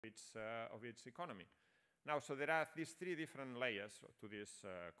of its economy. Now, so there are these three different layers to this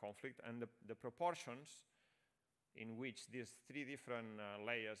conflict, and the proportions in which these three different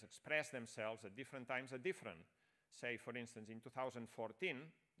layers express themselves at different times are different. Say, for instance, in 2014,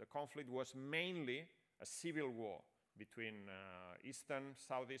 the conflict was mainly a civil war between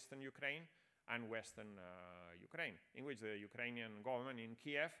southeastern Ukraine and western Ukraine, in which the Ukrainian government in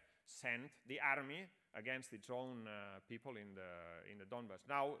Kiev sent the army against its own people in the Donbass.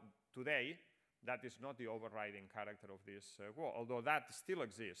 Now, today, that is not the overriding character of this war, although that still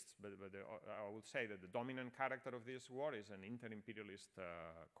exists. But I would say that the dominant character of this war is an inter-imperialist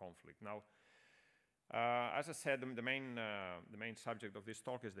conflict. Now, as I said, the main subject of this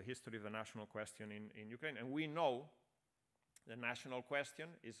talk is the history of the national question in Ukraine, and we know the national question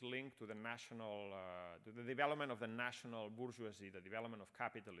is linked to the development of the national bourgeoisie, the development of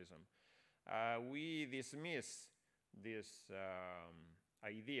capitalism. We dismiss this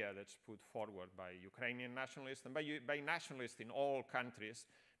idea that's put forward by Ukrainian nationalists and by nationalists in all countries,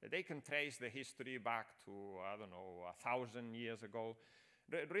 that they can trace the history back to, I don't know, 1,000 years ago.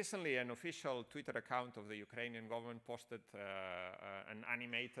 Recently, an official Twitter account of the Ukrainian government posted an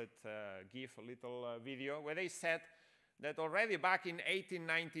animated GIF, a little video, where they said that already back in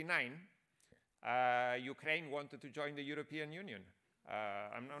 1899, Ukraine wanted to join the European Union.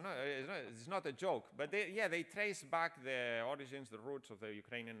 It's not a joke, but they trace back the origins, the roots of the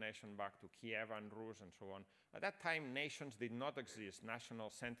Ukrainian nation back to Kiev and Rus and so on. At that time, nations did not exist. National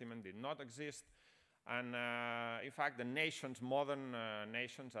sentiment did not exist. And in fact, the nations, modern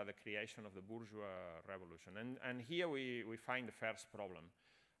nations, are the creation of the bourgeois revolution. And here we find the first problem.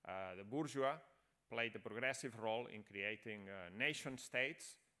 The bourgeois played a progressive role in creating nation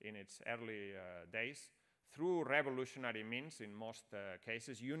states in its early days, through revolutionary means in most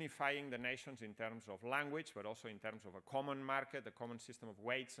cases, unifying the nations in terms of language, but also in terms of a common market, a common system of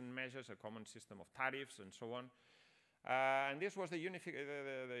weights and measures, a common system of tariffs, and so on. And this was the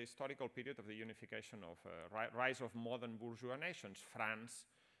historical period of the unification of rise of modern bourgeois nations: France,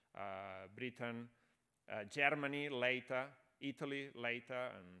 Britain, Germany later, Italy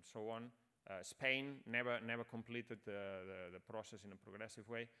later, and so on. Spain never completed the process in a progressive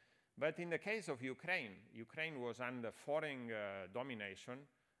way. But in the case of Ukraine, Ukraine was under foreign domination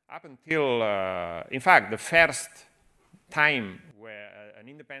up until, in fact, the first time where an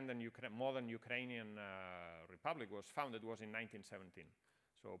independent modern Ukrainian republic was founded was in 1917.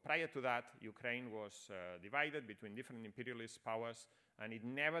 So prior to that, Ukraine was divided between different imperialist powers, and it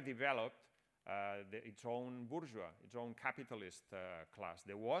never developed its own bourgeois, its own capitalist class.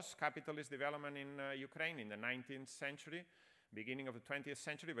 There was capitalist development in Ukraine in the 19th century, beginning of the 20th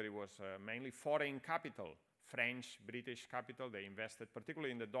century, but it was mainly foreign capital, French, British capital. They invested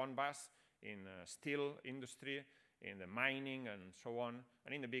particularly in the Donbass, in steel industry, in the mining and so on,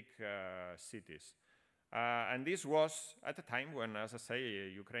 and in the big cities. And this was at a time when, as I say,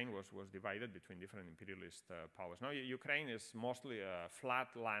 Ukraine was divided between different imperialist powers. Now, Ukraine is mostly a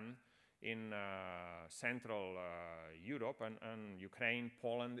flat land in Central Europe, and Ukraine,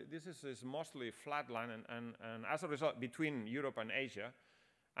 Poland. This is mostly flat land, and as a result, between Europe and Asia.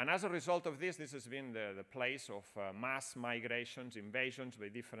 And as a result of this has been the place of mass migrations, invasions by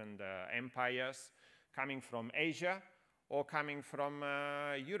different empires coming from Asia or coming from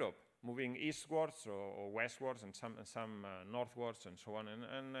Europe, moving eastwards or westwards, and some northwards and so on.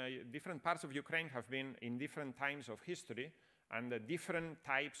 And different parts of Ukraine have been in different times of history under different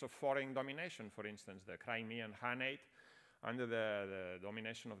types of foreign domination. For instance, the Crimean Khanate, under the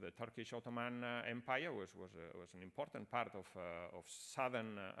domination of the Turkish Ottoman Empire, was an important part of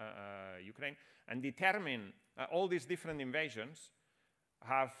southern Ukraine, and determine all these different invasions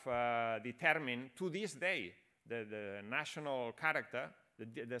have determined to this day the national character,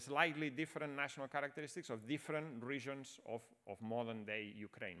 the slightly different national characteristics of different regions of modern-day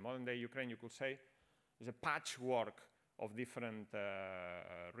Ukraine. Modern-day Ukraine, you could say, is a patchwork of different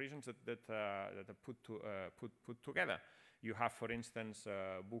regions that are put together. You have, for instance,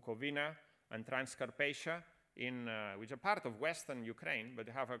 Bukovina and Transcarpathia, which are part of western Ukraine, but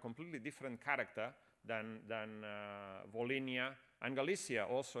they have a completely different character than Volhynia and Galicia,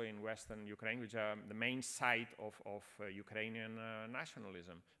 also in western Ukraine, which are the main site of Ukrainian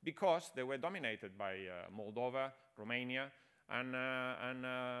nationalism, because they were dominated by Moldova, Romania,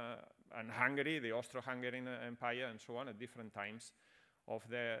 and Hungary, the Austro-Hungarian Empire, and so on, at different times of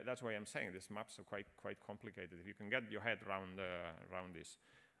that's why I'm saying these maps are quite complicated, if you can get your head around this.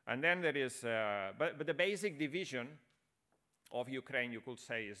 And then there is, but the basic division of Ukraine, you could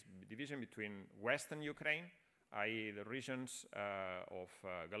say, is division between western Ukraine, i.e. the regions of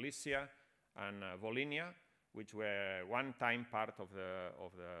Galicia and Volhynia, which were one time part of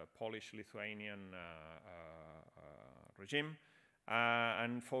the Polish-Lithuanian regime.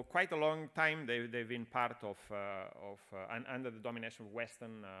 And for quite a long time, they've been part of and under the domination of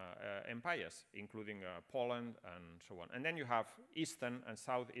Western empires, including Poland and so on. And then you have Eastern and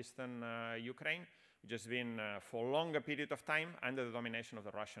Southeastern Ukraine, which has been for a longer period of time under the domination of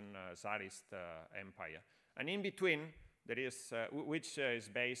the Russian Tsarist Empire. And in between, there is, which is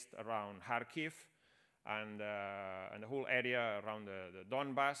based around Kharkiv and the whole area around the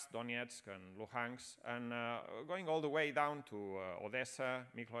Donbass, Donetsk and Luhansk, and going all the way down to Odessa,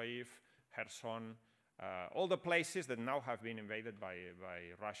 Mykolaiv, Kherson, all the places that now have been invaded by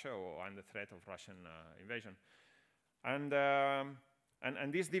Russia or under threat of Russian invasion.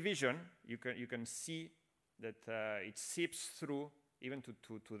 And this division, you can see that it seeps through even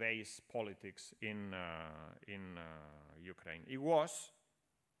to today's politics in Ukraine. It was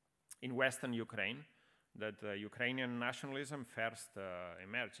in Western Ukraine that Ukrainian nationalism first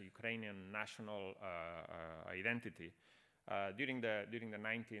emerged, Ukrainian national identity during the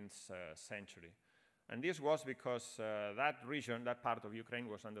 19th century. And this was because that region, that part of Ukraine,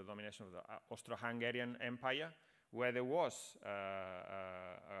 was under the domination of the Austro-Hungarian Empire, where there was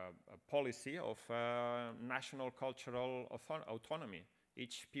a policy of national cultural autonomy.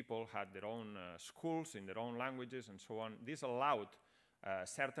 Each people had their own schools in their own languages and so on. This allowed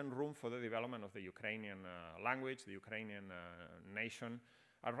certain room for the development of the Ukrainian language, the Ukrainian nation.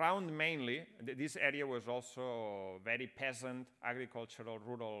 Around mainly, this area was also very peasant, agricultural,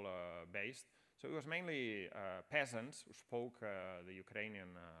 rural based. So it was mainly peasants who spoke the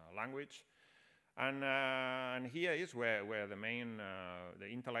Ukrainian language. And here is where the main, the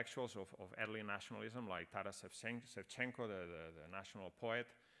intellectuals of early nationalism, like Taras Shevchenko, the national poet,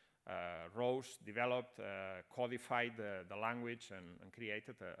 rose, developed, codified the language and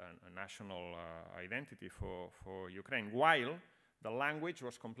created a national identity for Ukraine, while the language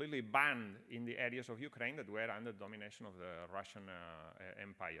was completely banned in the areas of Ukraine that were under domination of the Russian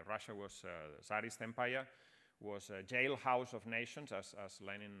Empire. Russia was the Tsarist Empire, was a jailhouse of nations, as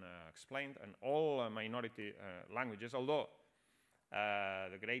Lenin explained, and all minority languages, although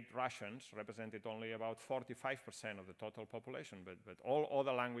the great Russians represented only about 45% of the total population, but all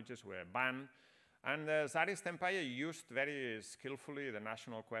other languages were banned. And the Tsarist Empire used very skillfully the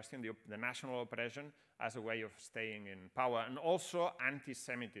national question, the national oppression, as a way of staying in power, and also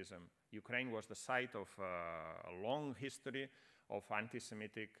anti-Semitism. Ukraine was the site of a long history of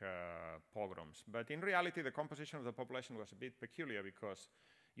anti-Semitic pogroms. But in reality, the composition of the population was a bit peculiar because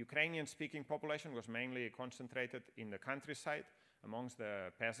Ukrainian-speaking population was mainly concentrated in the countryside amongst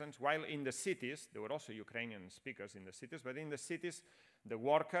the peasants, while in the cities, there were also Ukrainian speakers in the cities, but in the cities, the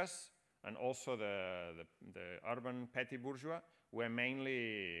workers and also the urban petty bourgeois were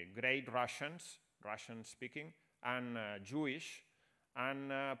mainly great Russians, Russian-speaking, and Jewish,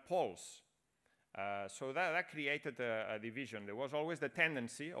 and Poles. So that created a division. There was always the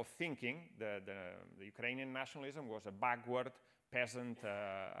tendency of thinking the Ukrainian nationalism was a backward peasant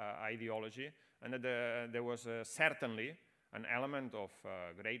ideology, and that there was certainly an element of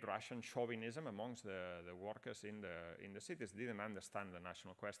great Russian chauvinism amongst the workers in the cities. Didn't understand the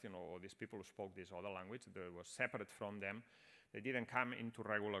national question, or these people who spoke this other language that was separate from them. They didn't come into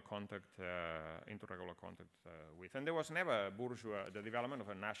regular contact with. And there was never the development of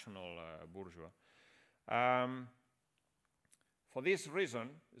a national bourgeois. For this reason,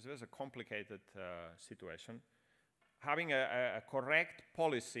 this was a complicated situation. Having a correct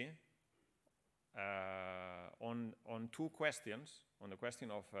policy on two questions, on the question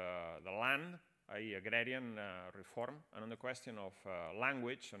of the land, i.e. agrarian reform, and on the question of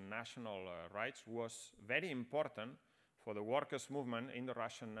language and national rights, was very important for the workers' movement in the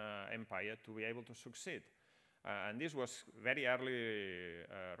Russian Empire to be able to succeed. And this was very early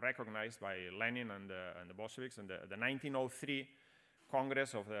recognized by Lenin and the Bolsheviks. And the 1903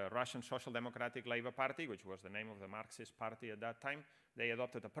 Congress of the Russian Social Democratic Labor Party, which was the name of the Marxist party at that time, they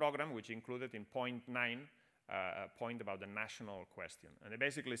adopted a program which included in point 9 a point about the national question. And they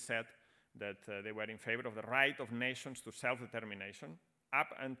basically said that they were in favor of the right of nations to self-determination, up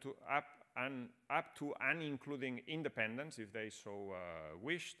to and including independence, if they so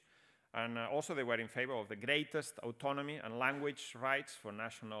wished. And also they were in favor of the greatest autonomy and language rights for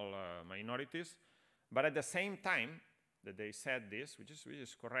national minorities. But at the same time that they said this, which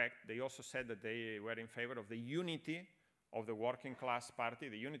is correct, they also said that they were in favor of the unity of the working class party,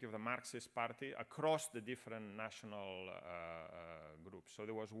 the unity of the Marxist party across the different national groups. So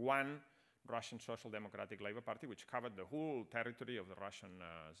there was one Russian Social Democratic Labor Party which covered the whole territory of the Russian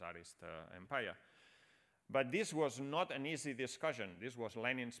Tsarist Empire. But this was not an easy discussion. This was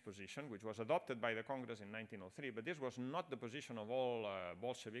Lenin's position, which was adopted by the Congress in 1903, but this was not the position of all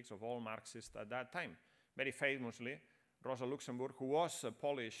Bolsheviks, of all Marxists at that time. Very famously, Rosa Luxemburg, who was a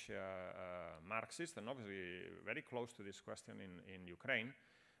Polish Marxist and obviously very close to this question in Ukraine,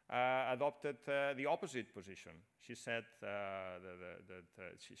 adopted the opposite position. She said that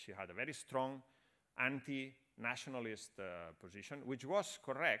she had a very strong anti-nationalist position, which was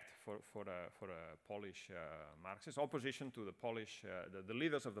correct for a Polish Marxist. Opposition to the Polish, the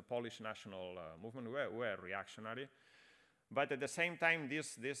leaders of the Polish national movement were reactionary. But at the same time,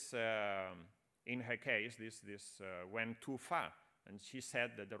 in her case, this went too far. And she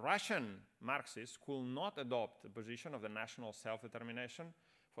said that the Russian Marxists could not adopt the position of the national self-determination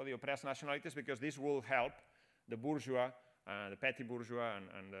for the oppressed nationalities because this will help the bourgeois, the petty bourgeois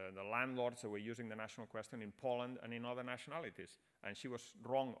and the landlords that were using the national question in Poland and in other nationalities. And she was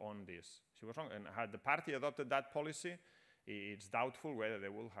wrong on this. She was wrong. And had the party adopted that policy, it's doubtful whether they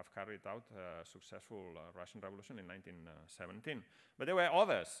will have carried out a successful Russian Revolution in 1917. But there were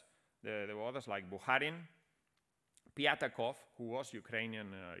others. There were others like Bukharin, Piatakov, who was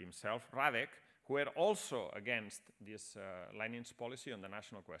Ukrainian himself, Radek, who were also against this Lenin's policy on the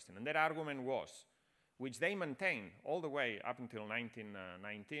national question. And their argument was, which they maintained all the way up until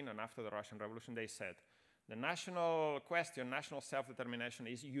 1919 and after the Russian Revolution, they said, the national question, national self-determination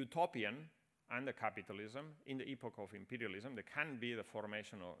is utopian under capitalism in the epoch of imperialism. There can be the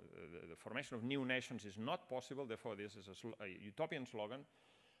formation of new nations is not possible, therefore this is a utopian slogan.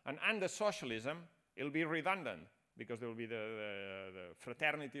 And under socialism, it'll be redundant because there will be the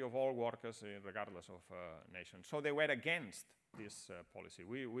fraternity of all workers regardless of nation. So they were against this policy.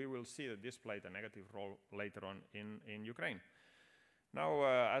 We will see that this played a negative role later on in Ukraine. Now,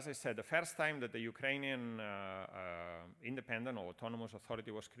 as I said, the first time that the Ukrainian independent or autonomous authority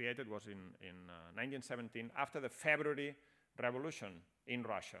was created was in 1917 after the February Revolution in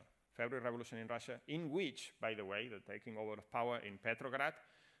Russia. February Revolution in Russia, in which, by the way, the taking over of power in Petrograd,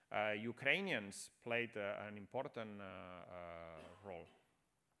 Ukrainians played an important role.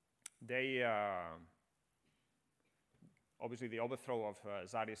 They obviously, the overthrow of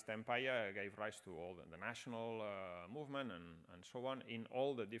Tsarist Empire gave rise to all the national movement and so on in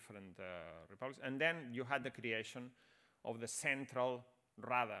all the different republics. And then you had the creation of the Central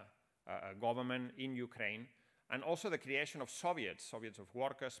Rada government in Ukraine, and also the creation of Soviets of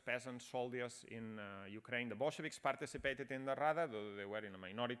workers, peasants, soldiers in Ukraine. The Bolsheviks participated in the Rada, though they were in a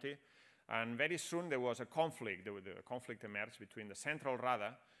minority. And very soon there was a conflict. The conflict emerged between the Central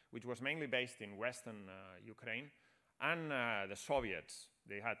Rada, which was mainly based in Western Ukraine, and the Soviets.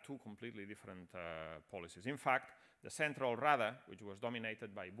 They had two completely different policies. In fact, the Central Rada, which was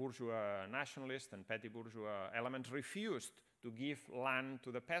dominated by bourgeois nationalists and petty bourgeois elements, refused to give land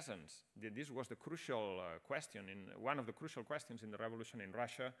to the peasants. This was the crucial question, one of the crucial questions in the revolution in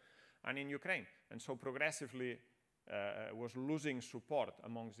Russia and in Ukraine. And so progressively was losing support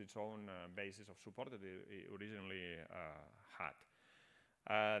amongst its own basis of support that it originally had.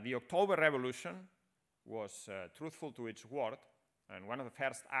 The October Revolution was truthful to its word, and one of the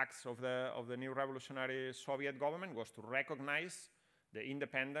first acts of the new revolutionary Soviet government was to recognize the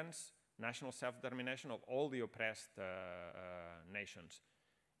independence, national self-determination of all the oppressed nations.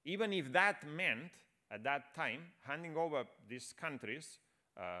 Even if that meant, at that time, handing over these countries,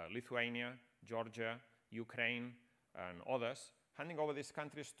 Lithuania, Georgia, Ukraine, and others, handing over these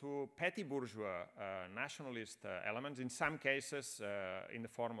countries to petty bourgeois nationalist elements, in some cases in the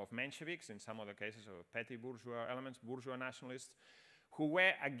form of Mensheviks, in some other cases of petty bourgeois elements, bourgeois nationalists, who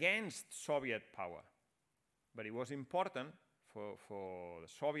were against Soviet power. But it was important for the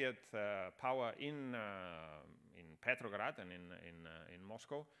Soviet power in Petrograd and in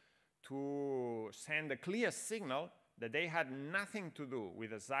Moscow to send a clear signal that they had nothing to do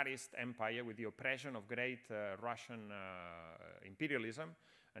with the Tsarist Empire, with the oppression of great Russian imperialism,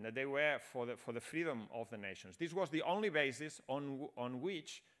 and that they were for the freedom of the nations. This was the only basis on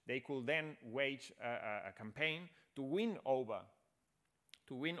which they could then wage a campaign to win over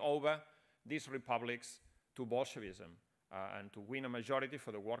these republics to Bolshevism and to win a majority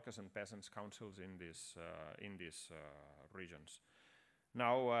for the workers and peasants' councils in these regions.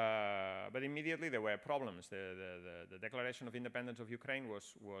 Now, but immediately there were problems. The Declaration of Independence of Ukraine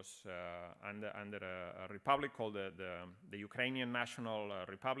was under a republic called the Ukrainian National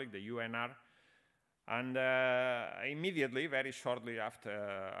Republic, the UNR, and immediately, very shortly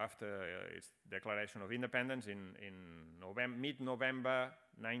after its Declaration of Independence in mid-November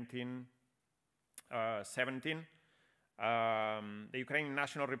 1917, the Ukrainian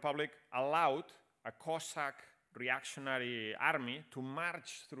National Republic allowed a Cossack reactionary army to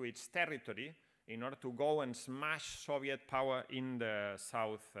march through its territory in order to go and smash Soviet power in the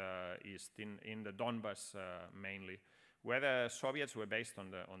southeast, in the Donbas mainly, where the Soviets were based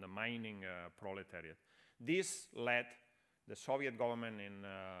on the mining proletariat. This led the Soviet government in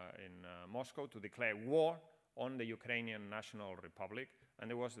Moscow to declare war on the Ukrainian National Republic,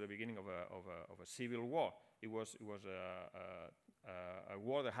 and it was the beginning of a civil war. It was a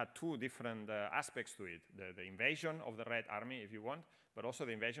war that had two different aspects to it. The invasion of the Red Army, if you want, but also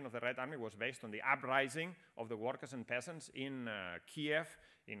the invasion of the Red Army was based on the uprising of the workers and peasants in Kiev,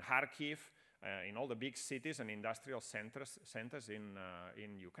 in Kharkiv, in all the big cities and industrial centers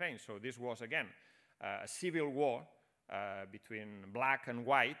in Ukraine. So this was, again, a civil war between black and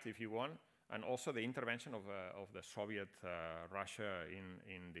white, if you want, and also the intervention of the Soviet Russia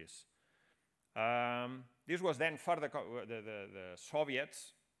in this. This was then further, the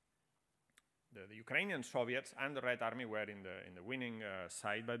Soviets, the Ukrainian Soviets and the Red Army were in the winning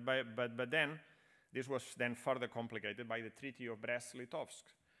side, but then this was then further complicated by the Treaty of Brest-Litovsk.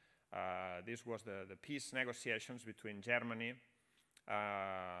 This was the peace negotiations between Germany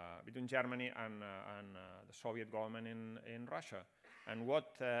and the Soviet government in Russia. And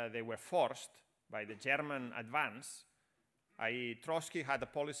what they were forced by the German advance, Trotsky had a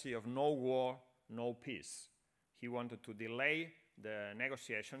policy of no war, no peace. He wanted to delay the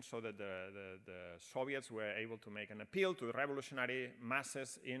negotiations so that the Soviets were able to make an appeal to the revolutionary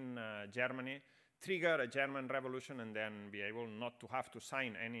masses in Germany, trigger a German revolution, and then be able not to have to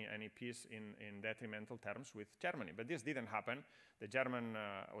sign any peace in detrimental terms with Germany. But this didn't happen. The German,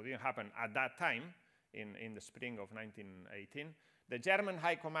 or didn't happen at that time in the spring of 1918. The German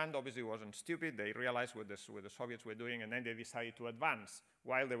high command obviously wasn't stupid. They realized what the Soviets were doing, and then they decided to advance.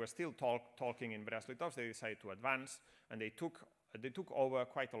 While they were still talking in Brest-Litovsk, they decided to advance, and they took over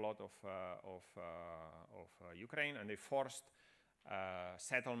quite a lot of Ukraine, and they forced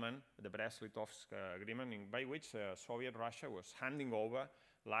settlement, the Brest-Litovsk agreement, by which Soviet Russia was handing over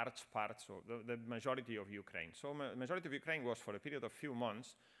large parts of the majority of Ukraine. So majority of Ukraine was for a period of few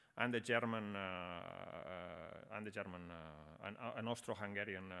months under German and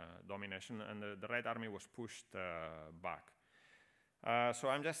Austro-Hungarian domination, and the Red Army was pushed back. So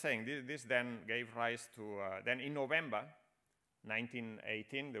I'm just saying, this then gave rise to, then in November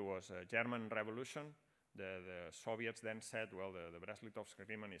 1918, there was a German revolution. The Soviets then said, well, the Brest-Litovsk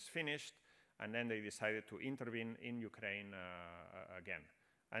agreement is finished, and then they decided to intervene in Ukraine again.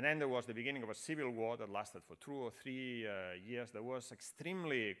 And then there was the beginning of a civil war that lasted for 2 or 3 years. That was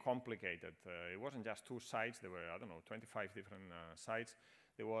extremely complicated. It wasn't just two sides. There were, I don't know, 25 different sides.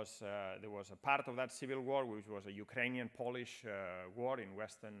 There was a part of that civil war which was a Ukrainian-Polish war in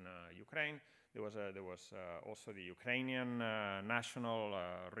western Ukraine. There was also the Ukrainian National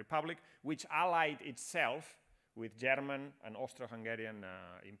Republic, which allied itself with German and Austro-Hungarian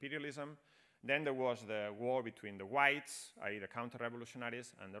imperialism. Then there was the war between the whites, i.e. the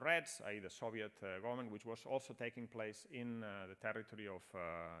counter-revolutionaries, and the reds, i.e. the Soviet government, which was also taking place in the territory of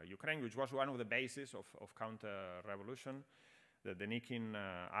Ukraine, which was one of the bases of counter-revolution, the Denikin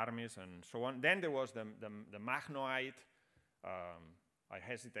armies and so on. Then there was the Mahnoite, I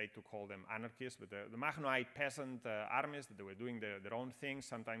hesitate to call them anarchists, but the Mahnoite peasant armies that they were doing their own thing,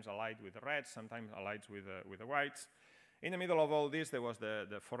 sometimes allied with the reds, sometimes allied with the whites. In the middle of all this, there was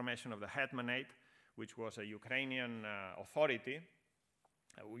the formation of the Hetmanate, which was a Ukrainian authority,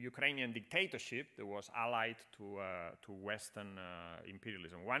 a Ukrainian dictatorship that was allied to Western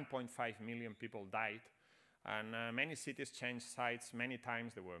imperialism. 1.5 million people died, and many cities changed sides many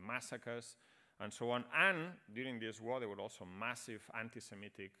times. There were massacres and so on. And during this war, there were also massive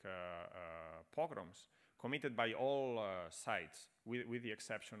anti-Semitic pogroms committed by all sides, with the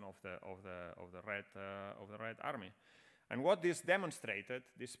exception of the Red Army. And what this demonstrated,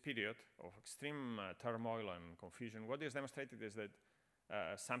 this period of extreme turmoil and confusion, what this demonstrated is that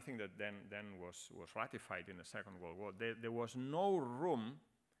something that then was ratified in the Second World War. There was no room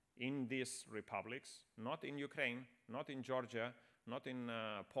in these republics, not in Ukraine, not in Georgia, not in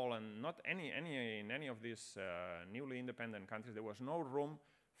Poland, not in any of these newly independent countries. There was no room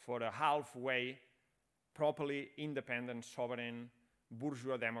for a halfway, properly independent, sovereign,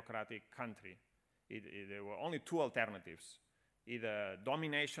 bourgeois democratic country. There were only two alternatives: either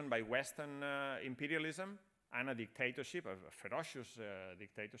domination by Western imperialism and a dictatorship, a ferocious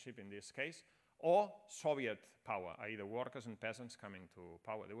dictatorship in this case, or Soviet power, either workers and peasants coming to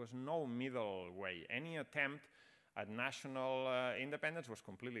power. There was no middle way. Any attempt at national independence was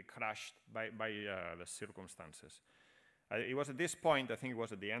completely crushed by the circumstances. It was at this point, I think it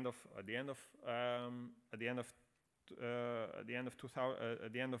was at the end of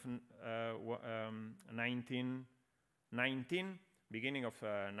 1919, beginning of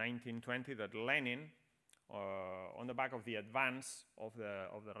 1920, that Lenin, on the back of the advance of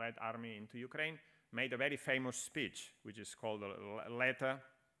the Red Army into Ukraine, made a very famous speech, which is called a letter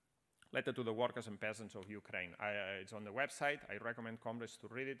to the workers and peasants of Ukraine. It's on the website. I recommend comrades to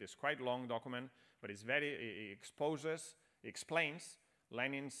read it. It's quite a long document, but it explains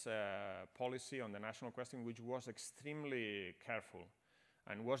Lenin's policy on the national question, which was extremely careful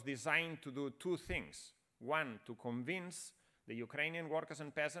and was designed to do two things. One, to convince the Ukrainian workers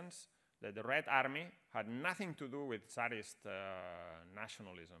and peasants that the Red Army had nothing to do with Tsarist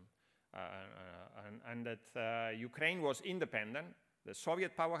nationalism, and that Ukraine was independent. The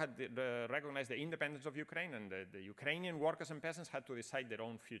Soviet power had recognized the independence of Ukraine, and the Ukrainian workers and peasants had to decide their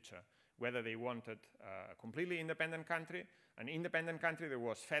own future, whether they wanted a completely independent country, an independent country that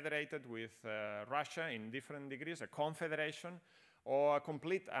was federated with Russia in different degrees, a confederation, or a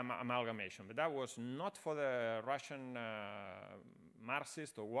complete amalgamation. But that was not for the Russian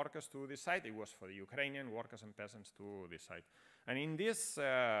Marxists or workers to decide. It was for the Ukrainian workers and peasants to decide. And in this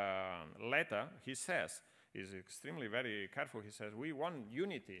letter, he says, he's extremely very careful, he says, we want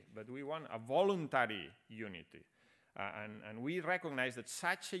unity, but we want a voluntary unity. And we recognize that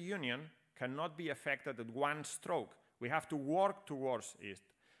such a union cannot be effected at one stroke. We have to work towards it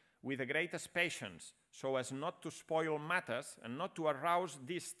with the greatest patience, so as not to spoil matters and not to arouse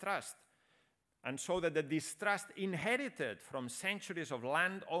distrust, and so that the distrust inherited from centuries of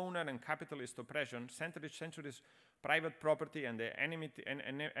landowner and capitalist oppression, centuries private property, and the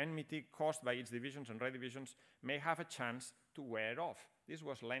enmity caused by its divisions and redivisions may have a chance to wear off. This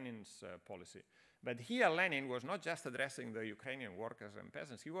was Lenin's policy. But here Lenin was not just addressing the Ukrainian workers and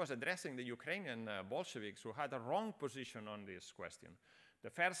peasants, he was addressing the Ukrainian Bolsheviks, who had a wrong position on this question. The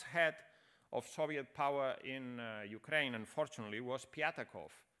first head of Soviet power in Ukraine, unfortunately, was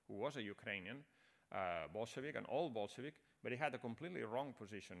Pyatakov, who was a Ukrainian Bolshevik, an old Bolshevik, but he had a completely wrong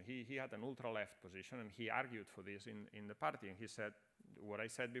position. He had an ultra-left position, and he argued for this in the party. And he said what I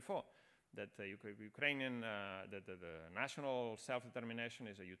said before, that the national self-determination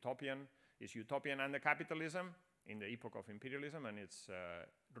is utopian under capitalism in the epoch of imperialism, and it's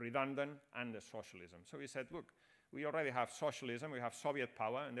redundant under socialism. So he said, look, we already have socialism, we have Soviet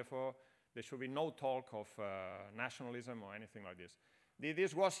power, and therefore there should be no talk of nationalism or anything like this.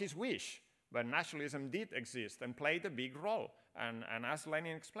 This was his wish, but nationalism did exist and played a big role. And as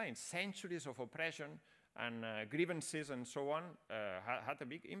Lenin explained, centuries of oppression and grievances and so on had a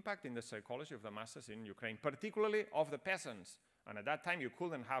big impact in the psychology of the masses in Ukraine, particularly of the peasants. And at that time, you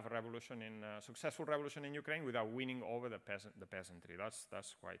couldn't have a successful revolution in Ukraine without winning over the peasantry.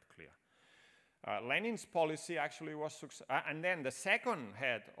 That's quite clear. Lenin's policy actually was and then the second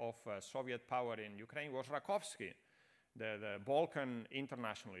head of Soviet power in Ukraine was Rakovsky, the Balkan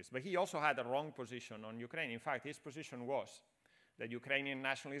internationalist. But he also had a wrong position on Ukraine. In fact, his position was that Ukrainian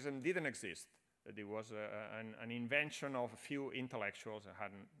nationalism didn't exist, that it was an invention of a few intellectuals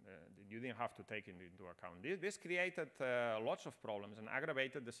that you didn't have to take it into account. This created lots of problems and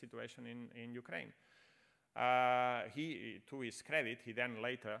aggravated the situation in Ukraine. To his credit, he then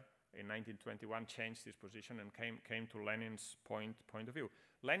later, in 1921, changed his position and came to Lenin's point of view.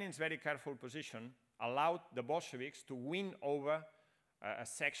 Lenin's very careful position allowed the Bolsheviks to win over a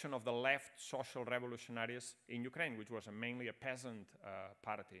section of the left social revolutionaries in Ukraine, which was mainly a peasant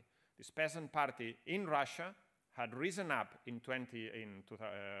party. This peasant party in Russia had risen up in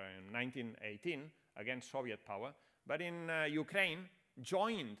 1918 against Soviet power, but in Ukraine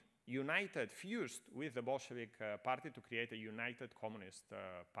fused with the Bolshevik party to create a united communist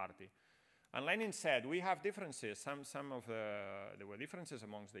party. And Lenin said, we have differences. There were differences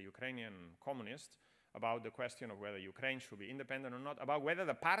amongst the Ukrainian communists about the question of whether Ukraine should be independent or not, about whether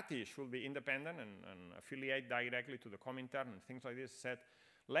the party should be independent and affiliate directly to the Comintern and things like this. Said,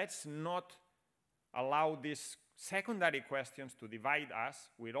 let's not allow these secondary questions to divide us.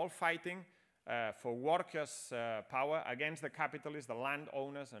 We're all fighting for workers' power against the capitalists, the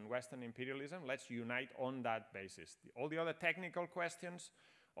landowners, and Western imperialism. Let's unite on that basis. All the other technical questions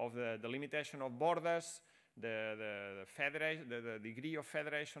of the limitation of borders, the degree of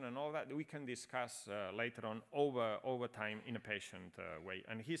federation, and all that, we can discuss later on over time in a patient way.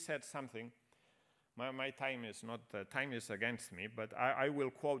 And he said something. My time is not time is against me, but I will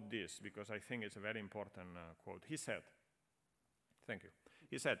quote this because I think it's a very important quote. He said, thank you.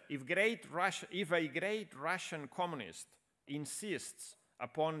 He said, if a great Russian communist insists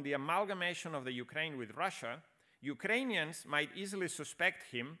upon the amalgamation of the Ukraine with Russia, Ukrainians might easily suspect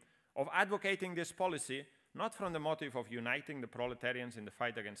him of advocating this policy not from the motive of uniting the proletarians in the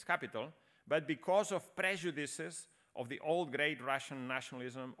fight against capital, but because of prejudices of the old great Russian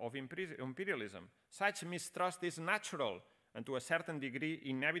nationalism of imperialism. Such mistrust is natural and to a certain degree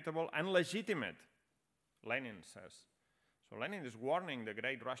inevitable and legitimate, Lenin says. So Lenin is warning the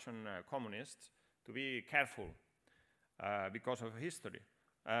great Russian communists to be careful because of history.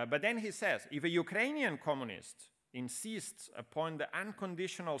 But then he says, if a Ukrainian communist insists upon the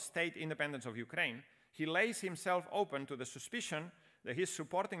unconditional state independence of Ukraine, he lays himself open to the suspicion that he's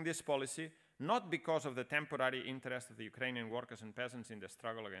supporting this policy not because of the temporary interest of the Ukrainian workers and peasants in the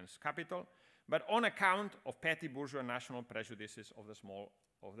struggle against capital, but on account of petty bourgeois national prejudices of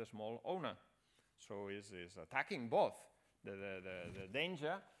the small owner. So he's attacking both the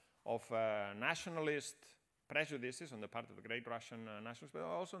danger of nationalist prejudices on the part of the great Russian nationalists, but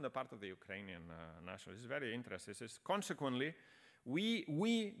also on the part of the Ukrainian nationalists. It's very interesting. It says, consequently,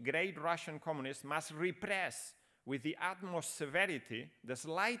 we great Russian communists must repress with the utmost severity the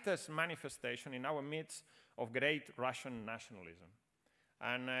slightest manifestation in our midst of great Russian nationalism.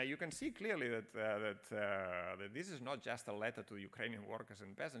 And you can see clearly that this is not just a letter to Ukrainian workers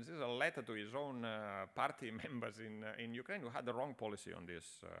and peasants, this is a letter to his own party members in Ukraine who had the wrong policy on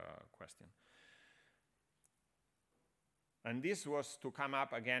this question. And this was to come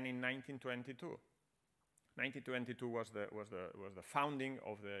up again in 1922. 1922 was the founding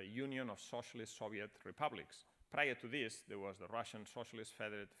of the Union of Socialist Soviet Republics. Prior to this, there was the Russian Socialist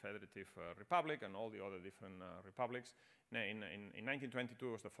Federative Republic and all the other different republics. In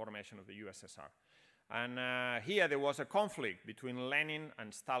 1922 was the formation of the USSR. And here there was a conflict between Lenin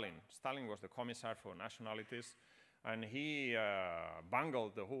and Stalin. Stalin was the commissar for nationalities, and he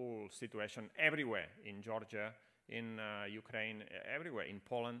bungled the whole situation everywhere in Georgia, in Ukraine, everywhere, in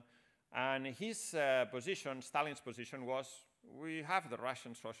Poland. And his position, Stalin's position was, we have the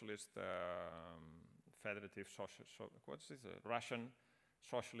Russian Socialist Federative, what's this? Russian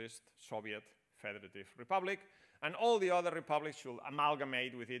Socialist Soviet Federative Republic, and all the other republics should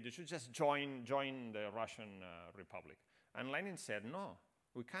amalgamate with it. They should just join the Russian Republic. And Lenin said, no,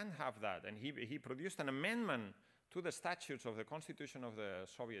 we can't have that. And he produced an amendment to the statutes of the Constitution of the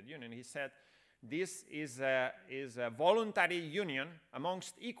Soviet Union. He said, this is a voluntary union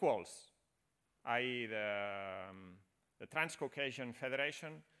amongst equals, i.e. the Transcaucasian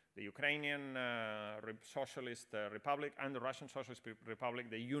Federation, the Ukrainian Socialist Republic, and the Russian Socialist Republic.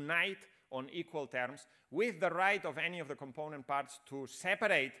 They unite on equal terms with the right of any of the component parts to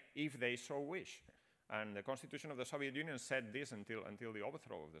separate if they so wish. And the Constitution of the Soviet Union said this until the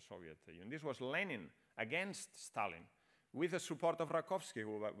overthrow of the Soviet Union. This was Lenin against Stalin, with the support of Rakovsky,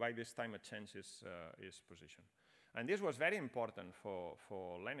 who by this time had changed his position. And this was very important for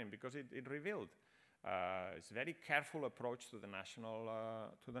Lenin because it revealed his very careful approach to the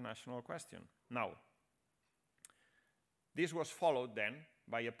national question. Now, this was followed then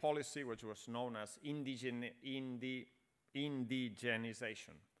by a policy which was known as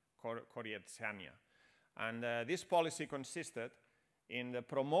indigenization, Koryetsania. And this policy consisted in the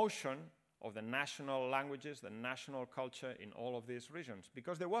promotion of the national languages, the national culture in all of these regions.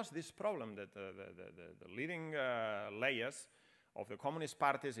 Because there was this problem that the leading layers of the communist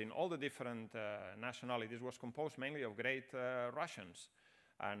parties in all the different nationalities was composed mainly of great Russians,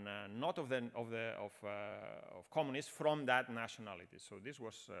 and not of communists from that nationality. So this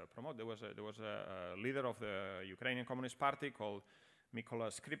was promoted. There was a leader of the Ukrainian Communist Party called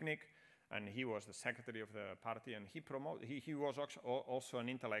Mykola Skripnik, and he was the secretary of the party, and he was also an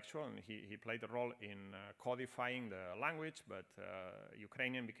intellectual, and he played a role in codifying the language, but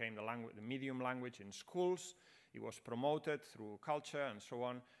Ukrainian became the medium language in schools. It was promoted through culture and so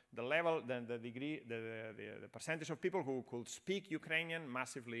on. The level, the degree, the percentage of people who could speak Ukrainian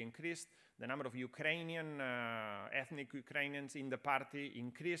massively increased. The number of Ukrainian, ethnic Ukrainians in the party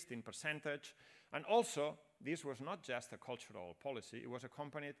increased in percentage. And also, this was not just a cultural policy, it was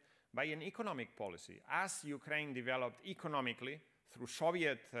accompanied by an economic policy. As Ukraine developed economically through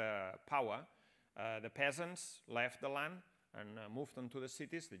Soviet power, the peasants left the land and moved on to the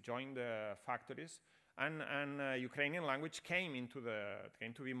cities. They joined the factories, and Ukrainian language came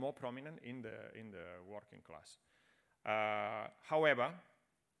to be more prominent in the working class. However,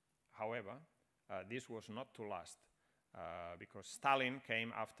 this was not to last because Stalin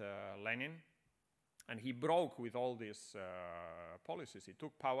came after Lenin. And he broke with all these policies. He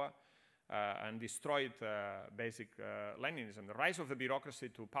took power and destroyed basic Leninism. The rise of the bureaucracy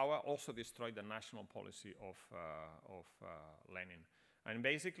to power also destroyed the national policy of Lenin, and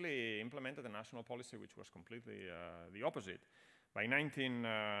basically implemented a national policy which was completely the opposite. By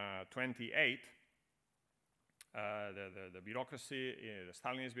 1928, the bureaucracy, the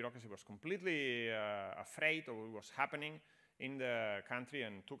Stalinist bureaucracy, was completely afraid of what was happening in the country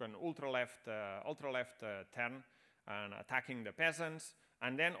and took an ultra-left turn and attacking the peasants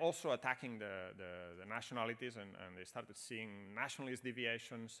and then also attacking the nationalities, and they started seeing nationalist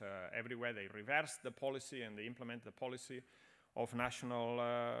deviations everywhere. They reversed the policy and they implemented the policy of national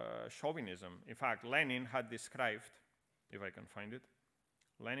chauvinism. In fact, Lenin had described, if I can find it,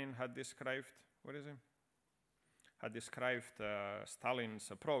 Lenin had described, what is it? Had described Stalin's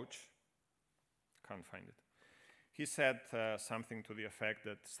approach. Can't find it. He said something to the effect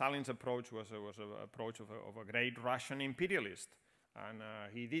that Stalin's approach was an approach of a great Russian imperialist, and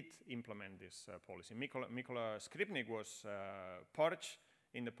he did implement this policy. Mykola Skripnik was purged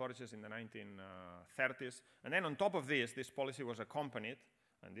in the purges in the 1930s, and then on top of this policy was accompanied,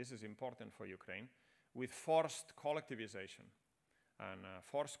 and this is important for Ukraine, with forced collectivization. And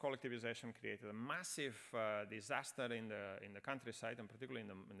forced collectivization created a massive disaster in the countryside, and particularly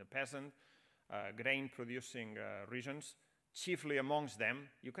in the peasant, grain-producing regions, chiefly amongst them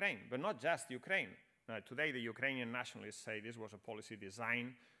Ukraine, but not just Ukraine. Today, the Ukrainian nationalists say this was a policy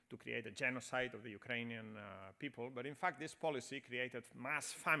designed to create a genocide of the Ukrainian people, but in fact, this policy created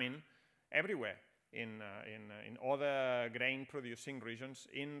mass famine everywhere in other grain-producing regions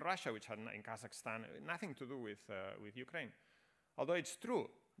in Russia, which had in Kazakhstan nothing to do with Ukraine. Although it's true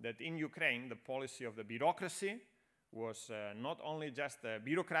that in Ukraine, the policy of the bureaucracy was not only just a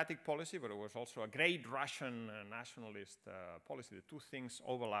bureaucratic policy, but it was also a great Russian nationalist policy. The two things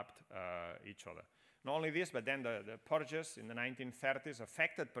overlapped each other. Not only this, but then the purges in the 1930s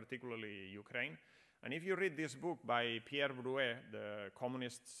affected particularly Ukraine. And if you read this book by Pierre Brouet, The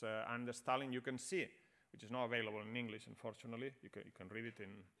Communists Under Stalin, you can see, which is not available in English, unfortunately. You can read it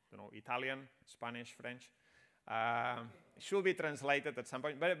in Italian, Spanish, French. It should be translated at some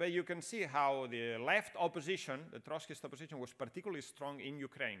point, but you can see how the left opposition, the Trotskyist opposition, was particularly strong in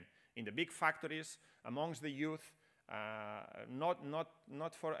Ukraine, in the big factories, amongst the youth, not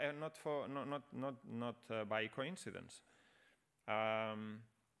by coincidence.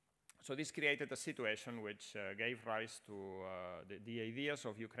 So this created a situation which gave rise to the ideas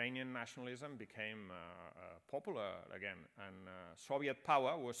of Ukrainian nationalism became popular again, and Soviet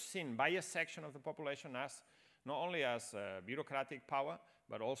power was seen by a section of the population as not only as bureaucratic power,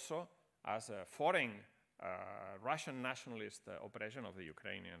 but also as a foreign Russian nationalist operation of the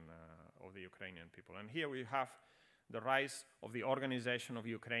Ukrainian people. And here we have the rise of the organization of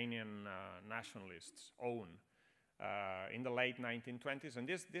Ukrainian nationalists, OWN, in the late 1920s. And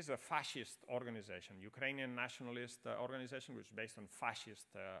this is a fascist organization, Ukrainian nationalist organization, which is based on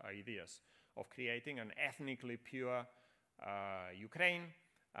fascist ideas of creating an ethnically pure Ukraine,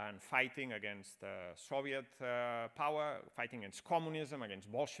 and fighting against Soviet power, fighting against communism,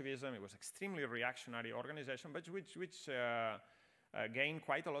 against Bolshevism. It was extremely reactionary organization, but which gained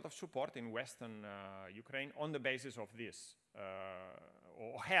quite a lot of support in Western Ukraine on the basis of this,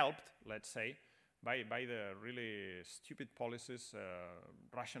 or helped, let's say, by the really stupid policies,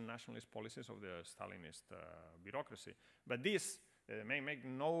 Russian nationalist policies of the Stalinist bureaucracy. But this, make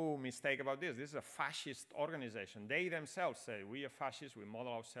no mistake about this, this is a fascist organization. They themselves say, we are fascists, we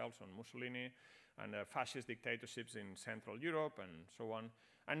model ourselves on Mussolini and fascist dictatorships in Central Europe and so on.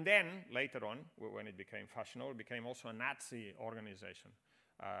 And then, later on, when it became fashionable, it became also a Nazi organization,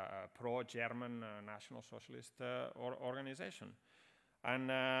 pro-German National Socialist organization.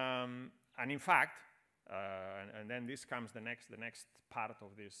 And in fact, and then this comes the next part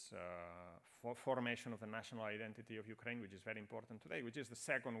of this formation of the national identity of Ukraine, which is very important today, which is the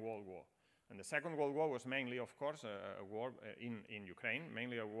Second World War. And the Second World War was mainly, of course, a war in Ukraine,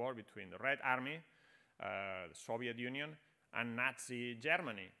 mainly a war between the Red Army, the Soviet Union, and Nazi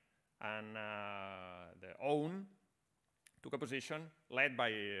Germany. And the OWN took a position led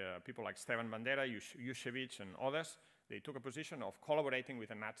by people like Stevan Bandera, Yushevich, and others. They took a position of collaborating with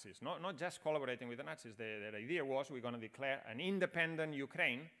the Nazis. Not just collaborating with the Nazis. The idea was we're going to declare an independent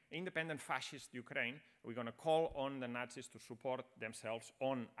Ukraine, independent fascist Ukraine. We're going to call on the Nazis to support themselves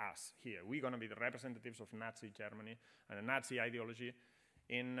on us here. We're going to be the representatives of Nazi Germany and the Nazi ideology.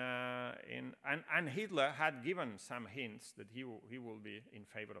 And Hitler had given some hints that he will be in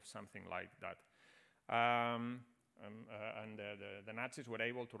favor of something like that. And the Nazis were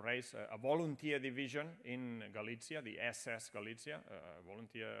able to raise a volunteer division in Galicia, the SS Galicia, a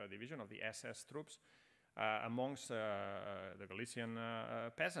volunteer division of the SS troops amongst the Galician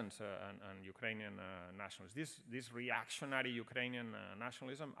peasants and Ukrainian nationalists. This reactionary Ukrainian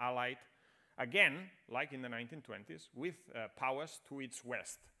nationalism allied, again, like in the 1920s, with powers to its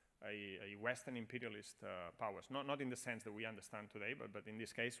west, a Western imperialist powers, not in the sense that we understand today, but in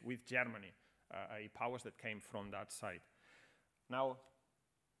this case with Germany. Powers that came from that side. Now,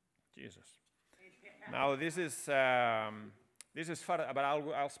 Jesus. Now this is further, but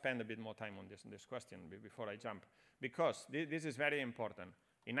I'll spend a bit more time on this question before I jump. because this is very important.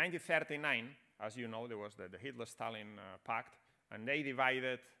 In 1939, as you know, there was the Hitler-Stalin pact, and they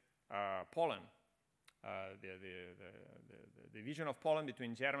divided Poland. The division of Poland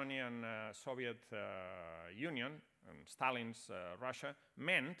between Germany and Soviet Union and Stalin's Russia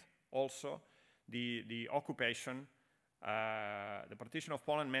meant also the occupation, the partition of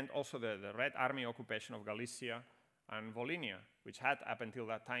Poland meant also the Red Army occupation of Galicia and Volhynia, which had up until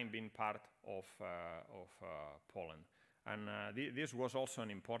that time been part of Poland. And this was also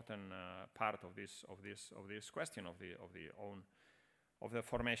an important part of this question of the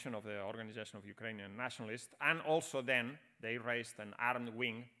formation of the Organization of Ukrainian Nationalists. And also then they raised an armed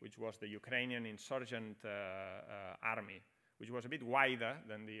wing, which was the Ukrainian Insurgent Army, which was a bit wider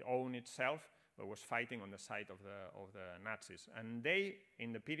than the OUN itself, but was fighting on the side of the Nazis. And they,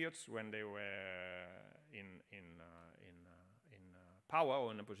 in the periods when they were in power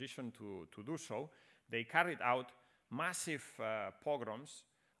or in a position to do so, they carried out massive pogroms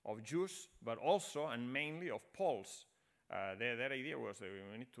of Jews, but also and mainly of Poles. Their idea was that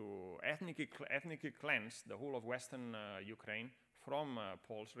we need to ethnically cleanse the whole of Western Ukraine from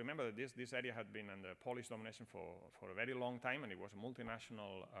Poles. Remember that this area had been under Polish domination for a very long time, and it was a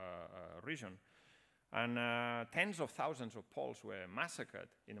multinational region. And tens of thousands of Poles were massacred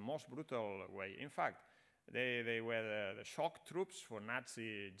in the most brutal way. In fact, they were the shock troops for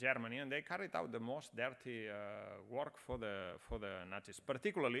Nazi Germany, and they carried out the most dirty work for the Nazis,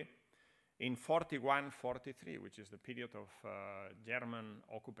 particularly in 41-43, which is the period of German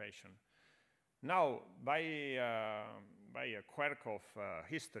occupation. Now, by a quirk of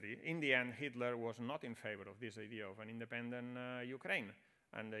history, in the end, Hitler was not in favor of this idea of an independent Ukraine.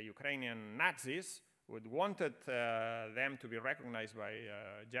 And the Ukrainian Nazis, who wanted them to be recognized by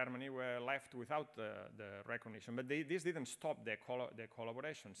Germany, were left without the recognition. But this didn't stop their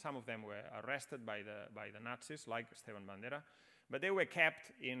collaboration. Some of them were arrested by the Nazis, like Stepan Bandera, but they were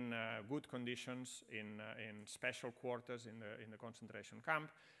kept in good conditions, in special quarters in the concentration camp,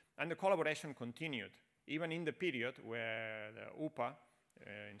 and the collaboration continued, even in the period where the UPA,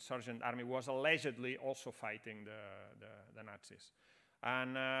 insurgent army, was allegedly also fighting the Nazis.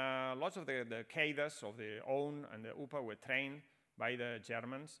 And lots of the cadres of the OUN and the UPA were trained by the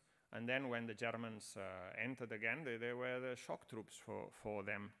Germans, and then when the Germans entered again, they were the shock troops for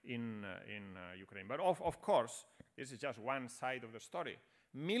them in Ukraine. But of course, this is just one side of the story.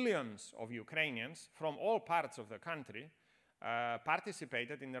 Millions of Ukrainians from all parts of the country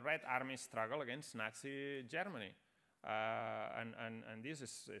participated in the Red Army struggle against Nazi Germany. And this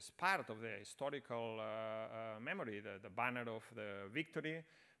is part of the historical memory, the banner of the Victory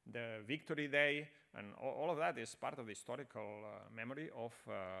Day, and all of that is part of the historical memory of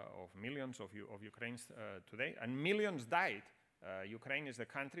millions of Ukrainians today, and millions died. Ukraine is the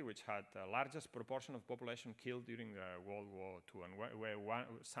country which had the largest proportion of population killed during World War II, and where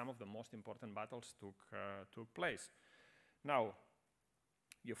some of the most important battles took place. Now,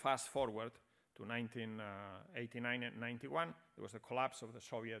 you fast forward to 1989 and 91, there was the collapse of the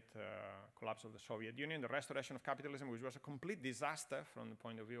Soviet Union, the restoration of capitalism, which was a complete disaster from the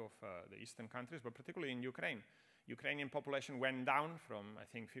point of view of the Eastern countries, but particularly in Ukraine. Ukrainian population went down from, I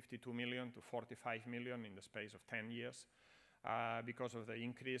think, 52 million to 45 million in the space of 10 years because of the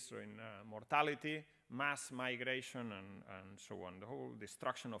increase in mortality, mass migration, and so on, the whole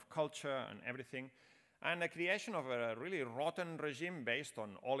destruction of culture and everything, and the creation of a really rotten regime based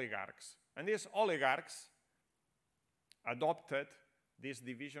on oligarchs. And these oligarchs adopted this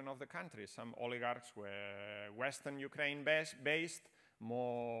division of the country. Some oligarchs were Western Ukraine based,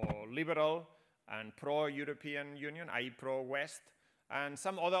 more liberal and pro-European Union, i.e. pro-West. And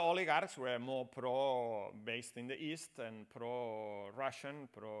some other oligarchs were more based in the East and pro-Russian,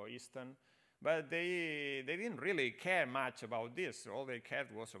 pro-Eastern. But they didn't really care much about this. All they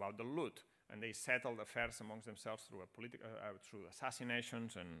cared was about the loot. And they settled affairs amongst themselves through through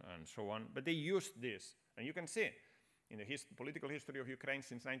assassinations and so on. But they used this. And you can see in the political history of Ukraine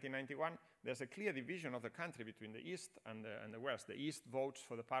since 1991, there's a clear division of the country between the East and the West. The East votes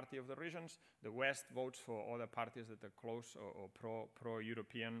for the party of the regions. The West votes for other parties that are close or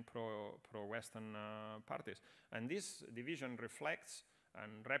pro-European, pro-Western parties. And this division reflects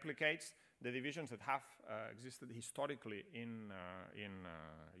and replicates the divisions that have existed historically in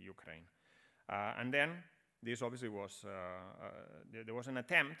Ukraine. And then this obviously was, there was an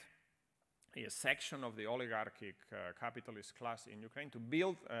attempt, a section of the oligarchic capitalist class in Ukraine to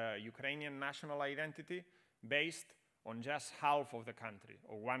build a Ukrainian national identity based on just half of the country,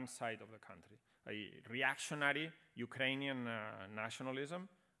 or one side of the country. A reactionary Ukrainian nationalism.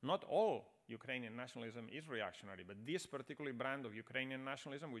 Not all Ukrainian nationalism is reactionary, but this particular brand of Ukrainian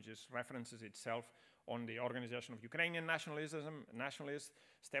nationalism, which references itself on the organization of Ukrainian nationalists.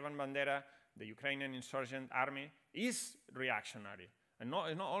 Stepan Bandera, the Ukrainian insurgent army, is reactionary. And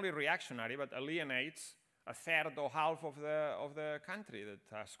not only reactionary, but alienates a third or half of the country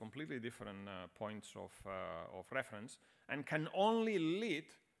that has completely different points of reference, and can only lead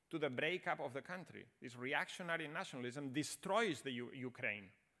to the breakup of the country. This reactionary nationalism destroys the Ukraine.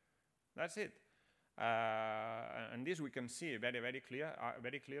 That's it. And this we can see very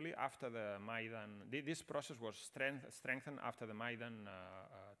clearly after the Maidan. This process was strengthened after the Maidan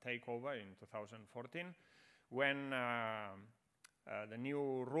takeover in 2014, when the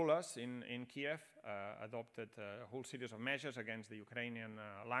new rulers in Kiev adopted a whole series of measures against the Ukrainian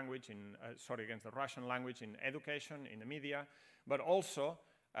language, against the Russian language in education, in the media, but also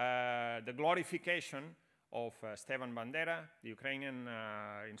the glorification of Stepan Bandera, the Ukrainian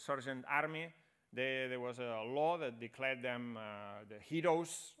insurgent army. There was a law that declared them the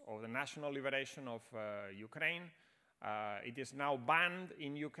heroes of the national liberation of Ukraine. It is now banned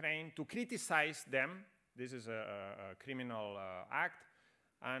in Ukraine to criticize them. This is a criminal act,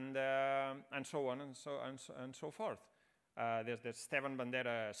 and so on and so forth. There's the Stepan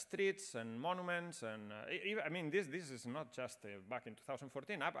Bandera streets and monuments, and I mean this is not just back in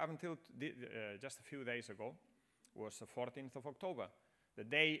 2014. Up until just a few days ago, was the 14th of October, the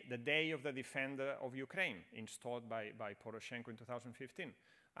day of the defender of Ukraine, installed by Poroshenko in 2015.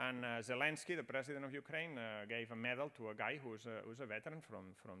 And Zelensky, the president of Ukraine, gave a medal to a guy who's a veteran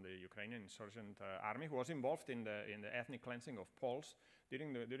from the Ukrainian insurgent army, who was involved in the ethnic cleansing of Poles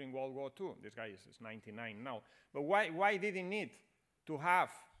during World War II. This guy is 99 now. But why did he need to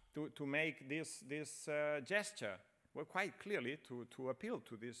have to make this gesture? Well, quite clearly to appeal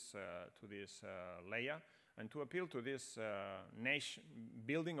to this layer, and to appeal to this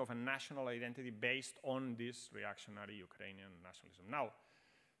building of a national identity based on this reactionary Ukrainian nationalism. Now,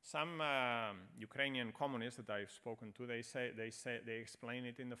 some Ukrainian communists that I've spoken to, they explain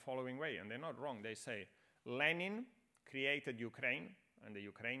it in the following way, and they're not wrong. They say Lenin created Ukraine, and the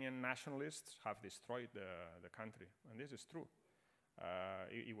Ukrainian nationalists have destroyed the country, and this is true.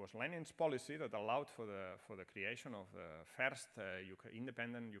 It was Lenin's policy that allowed for the creation of the first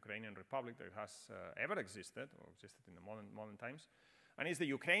independent Ukrainian republic that has ever existed, or existed in the modern times. And it's the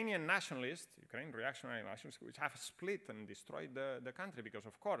Ukrainian nationalists, Ukrainian reactionary nationalists, which have split and destroyed the country, because,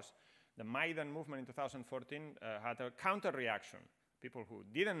 of course, the Maidan movement in 2014 had a counter-reaction. People who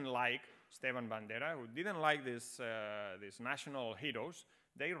didn't like Stepan Bandera, who didn't like these national heroes,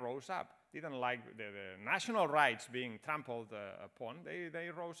 they rose up. Didn't like the national rights being trampled upon, they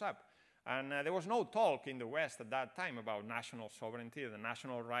rose up. And there was no talk in the West at that time about national sovereignty, the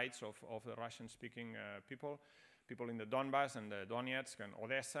national rights of the Russian-speaking people in the Donbass and the Donetsk and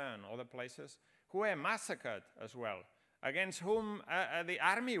Odessa and other places, who were massacred as well, against whom the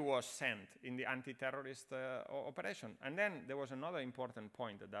army was sent in the anti-terrorist operation. And then there was another important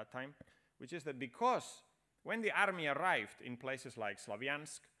point at that time, which is that because when the army arrived in places like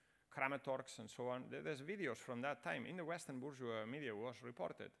Slavyansk, Kramatorsk, and so on, there's videos from that time in the Western bourgeois media was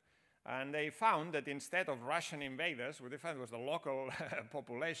reported. And they found that instead of Russian invaders, what they found was the local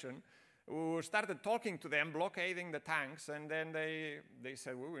population, who started talking to them, blockading the tanks, and then they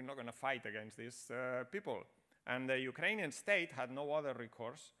said, well, we're not going to fight against these people. And the Ukrainian state had no other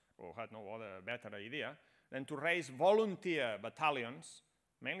recourse, or had no other better idea, than to raise volunteer battalions,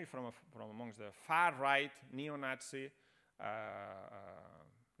 mainly from amongst the far-right, neo-Nazi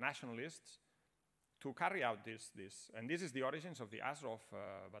nationalists, to carry out this. And this is the origins of the Azov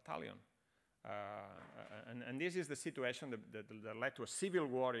battalion. And this is the situation that led to a civil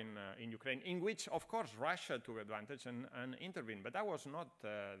war in Ukraine, in which, of course, Russia took advantage and intervened. But that was not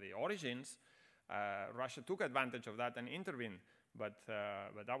the origins. Russia took advantage of that and intervened. But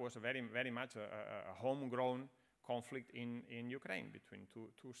that was very much a homegrown conflict in Ukraine between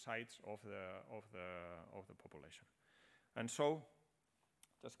two sides of the population. And so,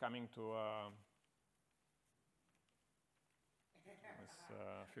 just coming to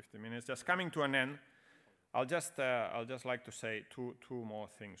 50 minutes, just coming to an end, I'll just like to say two more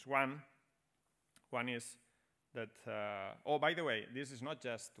things. One is that oh, by the way, this is not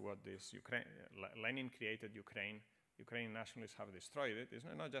just what this Lenin created Ukraine. Ukrainian nationalists have destroyed it. It's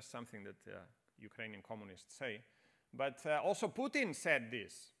not just something that Ukrainian communists say, but also Putin said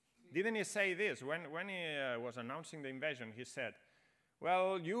this. Didn't he say this when he was announcing the invasion? He said,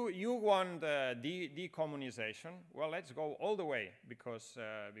 well, you want decommunization. Well, let's go all the way, because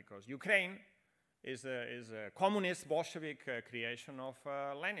Ukraine is a communist Bolshevik creation of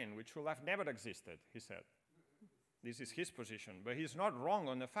Lenin, which will have never existed, he said. This is his position, but he's not wrong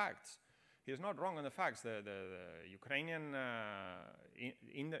on the facts, He's not wrong on the facts. The Ukrainian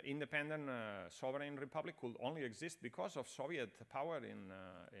independent sovereign republic could only exist because of Soviet power in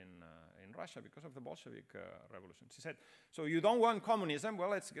Russia, because of the Bolshevik revolution. He said, so you don't want communism? Well,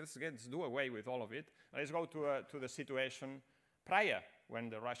 let's do away with all of it. Let's go to the situation prior, when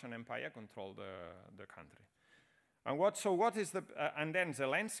the Russian Empire controlled the country. And then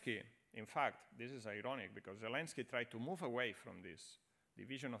Zelensky, in fact, this is ironic, because Zelensky tried to move away from this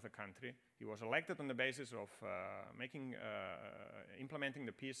division of the country. He was elected on the basis of implementing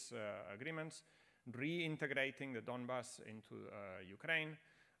the peace agreements, reintegrating the Donbass into Ukraine.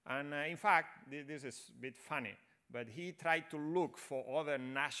 And in fact, this is a bit funny, but he tried to look for other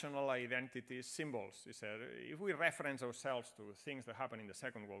national identity symbols. He said, if we reference ourselves to things that happened in the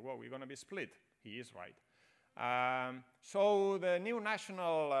Second World War, we're going to be split. He is right. So the new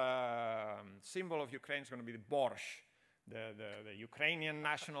national symbol of Ukraine is going to be the borscht, the Ukrainian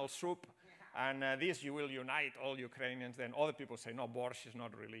national soup. And this you will unite all Ukrainians. Then other people say, no, borscht is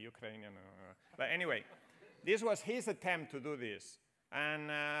not really Ukrainian. But anyway, this was his attempt to do this.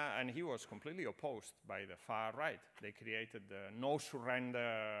 And he was completely opposed by the far right. They created the no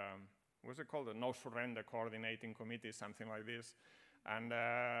surrender, what's it called? The no surrender coordinating committee, something like this. And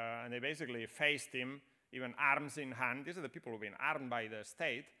they basically faced him, even arms in hand. These are the people who've been armed by the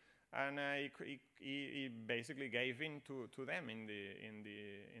state. And he basically gave in to them in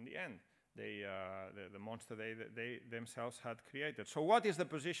the end. The monster they themselves had created. So what is the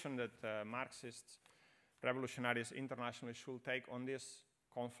position that Marxists, revolutionaries internationally should take on this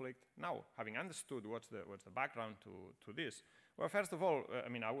conflict now, having understood what's the background to this? Well, first of all,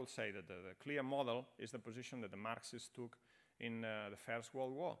 I will say that the clear model is the position that the Marxists took in the First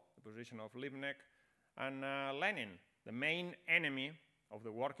World War, the position of Liebknecht and Lenin. The main enemy of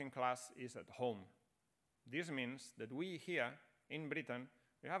the working class is at home. This means that we here in Britain,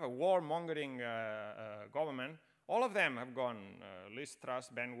 we have a warmongering government. All of them have gone, Liz Truss,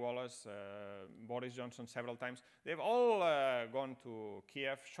 Ben Wallace, Boris Johnson several times. They've all gone to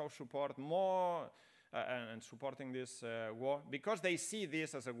Kiev, show support more and supporting this war, because they see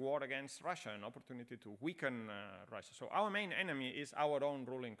this as a war against Russia, an opportunity to weaken Russia. So our main enemy is our own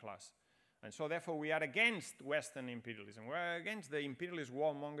ruling class. And so therefore we are against Western imperialism. We're against the imperialist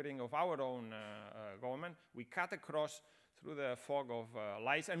warmongering of our own government. We cut across through the fog of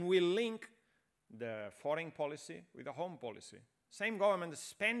lies, and we link the foreign policy with the home policy. Same government is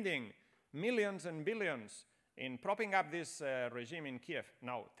spending millions and billions in propping up this regime in Kiev.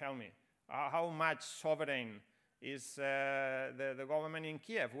 Now, tell me, how much sovereign is the government in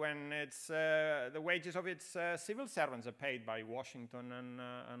Kiev when it's, the wages of its civil servants are paid by Washington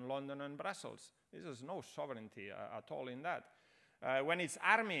and London and Brussels? This is no sovereignty at all in that. When its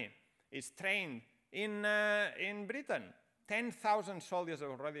army is trained in Britain, 10,000 soldiers have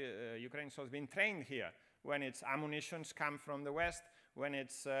already, Ukrainian soldiers, been trained here. When its ammunitions come from the West, when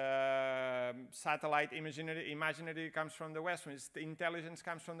its satellite imaginary comes from the West, when its intelligence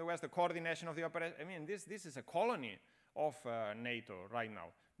comes from the West, the coordination of the operation. This is a colony of NATO right now.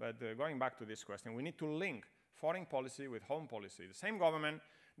 But going back to this question, we need to link foreign policy with home policy. The same government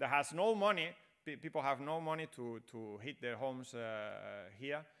that has no money, people have no money to heat their homes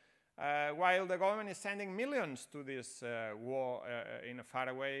here, while the government is sending millions to this war in a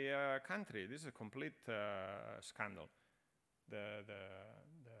faraway country. This is a complete scandal. The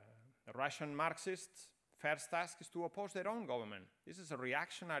Russian Marxists' first task is to oppose their own government. This is a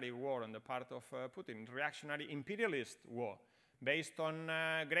reactionary war on the part of Putin, reactionary imperialist war based on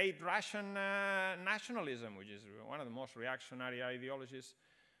great Russian nationalism, which is one of the most reactionary ideologies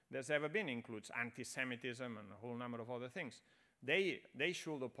there's ever been, includes anti-Semitism and a whole number of other things. They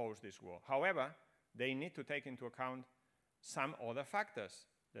should oppose this war. However, they need to take into account some other factors.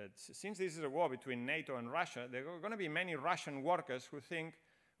 That since this is a war between NATO and Russia, there are going to be many Russian workers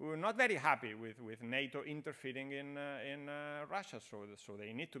who are not very happy with NATO interfering in Russia. So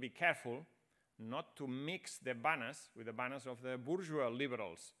they need to be careful not to mix the banners with the banners of the bourgeois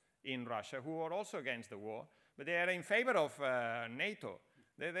liberals in Russia, who are also against the war, but they are in favor of NATO.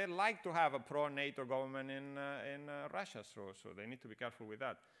 They like to have a pro-NATO government in Russia, so they need to be careful with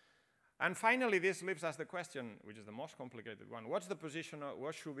that. And finally, this leaves us the question, which is the most complicated one. What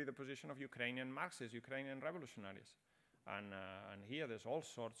should be the position of Ukrainian Marxists, Ukrainian revolutionaries? And here there's all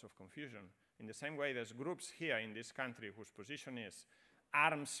sorts of confusion. In the same way, there's groups here in this country whose position is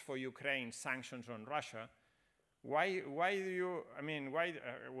arms for Ukraine, sanctions on Russia. Why do you,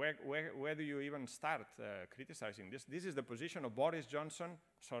 where do you even start criticizing this? This is the position of Boris Johnson,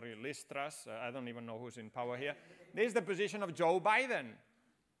 sorry, Liz Truss, I don't even know who's in power here. This is the position of Joe Biden.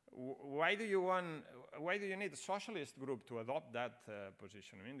 Why do you want, why do you need a socialist group to adopt that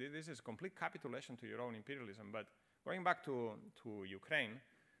position? I mean, this is complete capitulation to your own imperialism. But going back to Ukraine,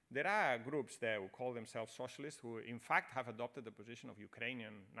 there are groups there who call themselves socialists who, in fact, have adopted the position of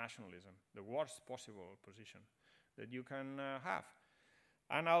Ukrainian nationalism, the worst possible position that you can have.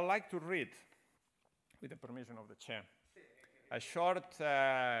 And I'd like to read, with the permission of the chair, a short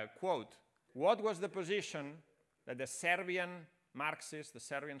quote. What was the position that the Serbian Marxists, the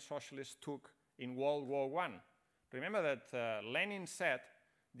Serbian socialists took in World War I? Remember that Lenin said,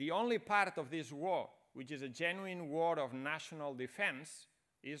 the only part of this war which is a genuine war of national defense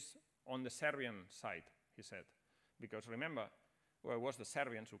is on the Serbian side, he said. Because remember, well, it was the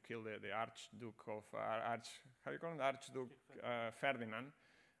Serbians who killed the Archduke of, Archduke Ferdinand.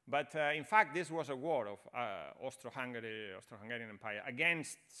 But in fact, this was a war of Austro-Hungarian Empire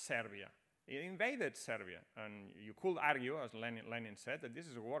against Serbia. It invaded Serbia, and you could argue, as Lenin said, that this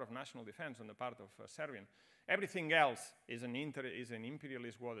is a war of national defense on the part of Serbian. Everything else is an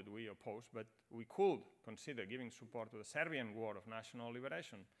imperialist war that we oppose, but we could consider giving support to the Serbian war of national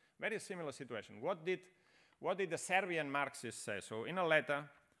liberation. Very similar situation. What did the Serbian Marxists say? So in a letter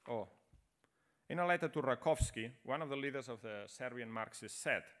to Rakovsky, one of the leaders of the Serbian Marxists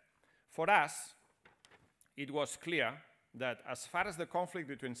said, for us, it was clear that as far as the conflict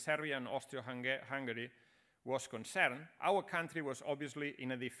between Serbia and Austria-Hungary was concerned, our country was obviously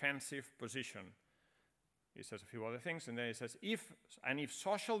in a defensive position. He says a few other things, and then he says, if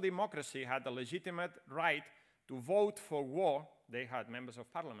social democracy had the legitimate right to vote for war, they had members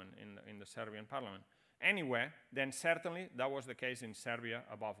of parliament in the Serbian parliament. Anyway, then certainly that was the case in Serbia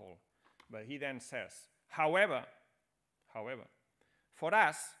above all. But he then says, however, for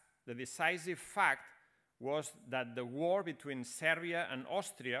us, the decisive fact was that the war between Serbia and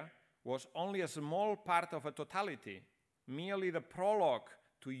Austria was only a small part of a totality, merely the prologue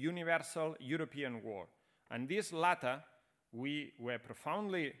to universal European war. And this latter, we were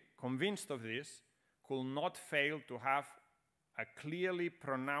profoundly convinced of this, could not fail to have a clearly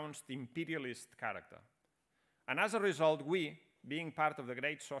pronounced imperialist character. And as a result, we, being part of the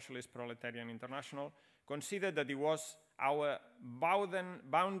great socialist proletarian international, considered that it was our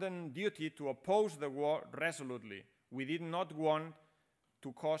bounden duty to oppose the war resolutely. We did not want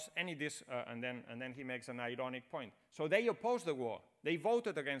to cause any and then he makes an ironic point. So they opposed the war. They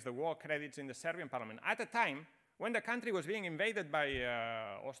voted against the war credits in the Serbian parliament at a time when the country was being invaded by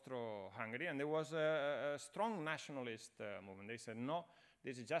Austro-Hungary, and there was a strong nationalist movement. They said, no,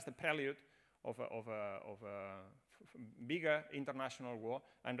 this is just a prelude of a bigger international war.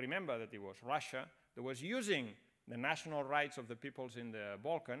 And remember that it was Russia that was using the national rights of the peoples in the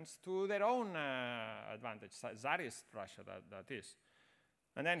Balkans to their own advantage, Tsarist Russia, that is.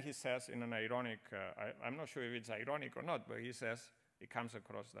 And then he says in an ironic, I'm not sure if it's ironic or not, but he says, it comes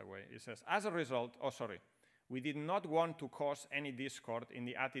across that way. He says, as a result, we did not want to cause any discord in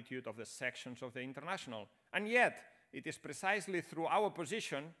the attitude of the sections of the International. And yet, it is precisely through our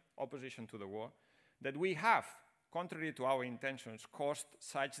position, opposition to the war, that we have, contrary to our intentions, caused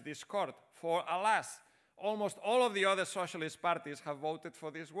such discord. For alas, almost all of the other socialist parties have voted for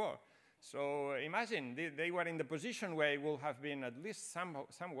this war. So imagine, they were in the position where it would have been at least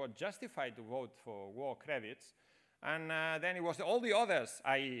somewhat justified to vote for war credits. And then it was all the others,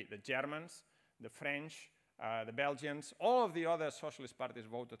 i.e. the Germans, the French, the Belgians, all of the other socialist parties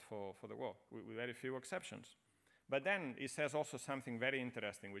voted for the war, with very few exceptions. But then he says also something very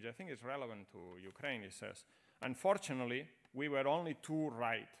interesting, which I think is relevant to Ukraine. He says, unfortunately, we were only too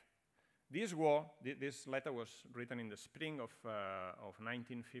right. This war, this letter was written in the spring of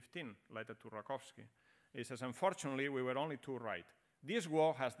 1915, letter to Rakovsky. He says, unfortunately, we were only too right. This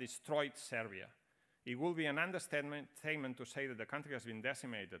war has destroyed Serbia. It will be an understatement to say that the country has been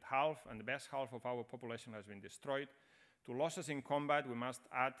decimated. Half, and the best half of our population has been destroyed. To losses in combat, we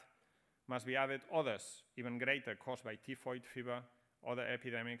must be added others, even greater, caused by typhoid fever, other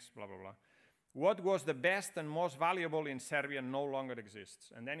epidemics, blah, blah, blah. What was the best and most valuable in Serbia no longer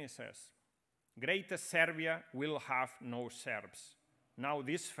exists. And then he says, Greater Serbia will have no Serbs. Now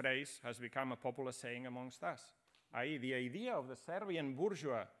this phrase has become a popular saying amongst us, i.e. the idea of the Serbian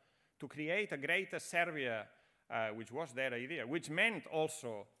bourgeois to create a greater Serbia, which was their idea, which meant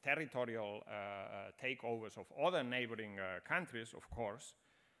also territorial takeovers of other neighboring countries, of course.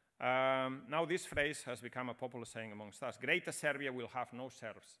 Now this phrase has become a popular saying amongst us. Greater Serbia will have no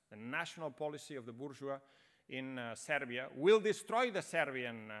Serbs. The national policy of the bourgeois in Serbia will destroy the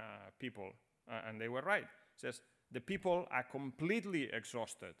Serbian people. And they were right. It says, the people are completely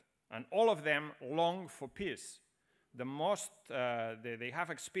exhausted, and all of them long for peace. They have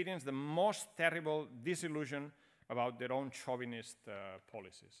experienced the most terrible disillusion about their own chauvinist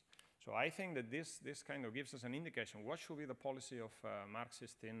policies. So I think that this kind of gives us an indication. What should be the policy of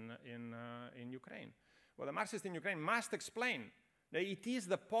Marxists in Ukraine? Well, the Marxists in Ukraine must explain that it is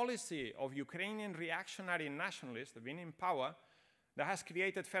the policy of Ukrainian reactionary nationalists that have been in power that has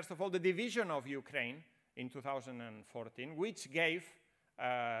created, first of all, the division of Ukraine in 2014, which gave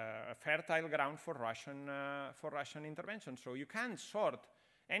a fertile ground for Russian intervention. So you can't sort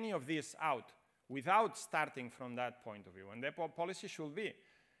any of this out without starting from that point of view. And the policy should be,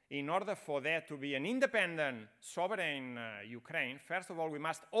 in order for there to be an independent, sovereign Ukraine, first of all, we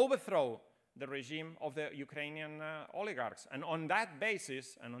must overthrow the regime of the Ukrainian oligarchs. And on that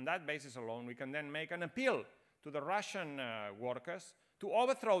basis alone, we can then make an appeal to the Russian workers to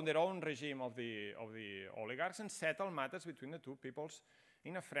overthrow their own regime of the oligarchs and settle matters between the two peoples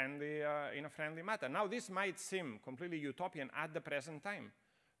in a friendly matter. Now, this might seem completely utopian at the present time.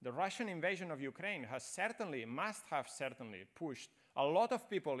 The Russian invasion of Ukraine must have certainly pushed a lot of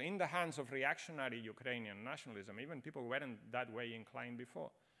people in the hands of reactionary Ukrainian nationalism, even people who weren't that way inclined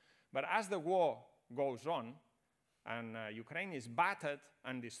before. But as the war goes on and Ukraine is battered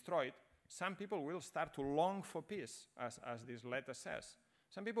and destroyed, some people will start to long for peace, as this letter says.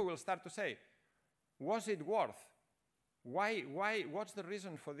 Some people will start to say, was it worth? What's the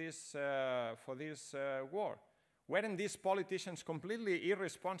reason for this war? Weren't these politicians completely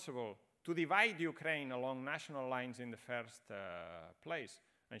irresponsible to divide Ukraine along national lines in the first place?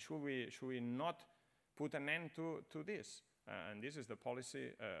 And should we not put an end to this? And this is the policy,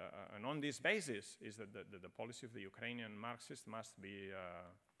 and on this basis is that the policy of the Ukrainian Marxists must be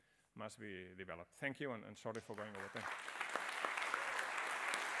developed. Thank you, and sorry for going over time.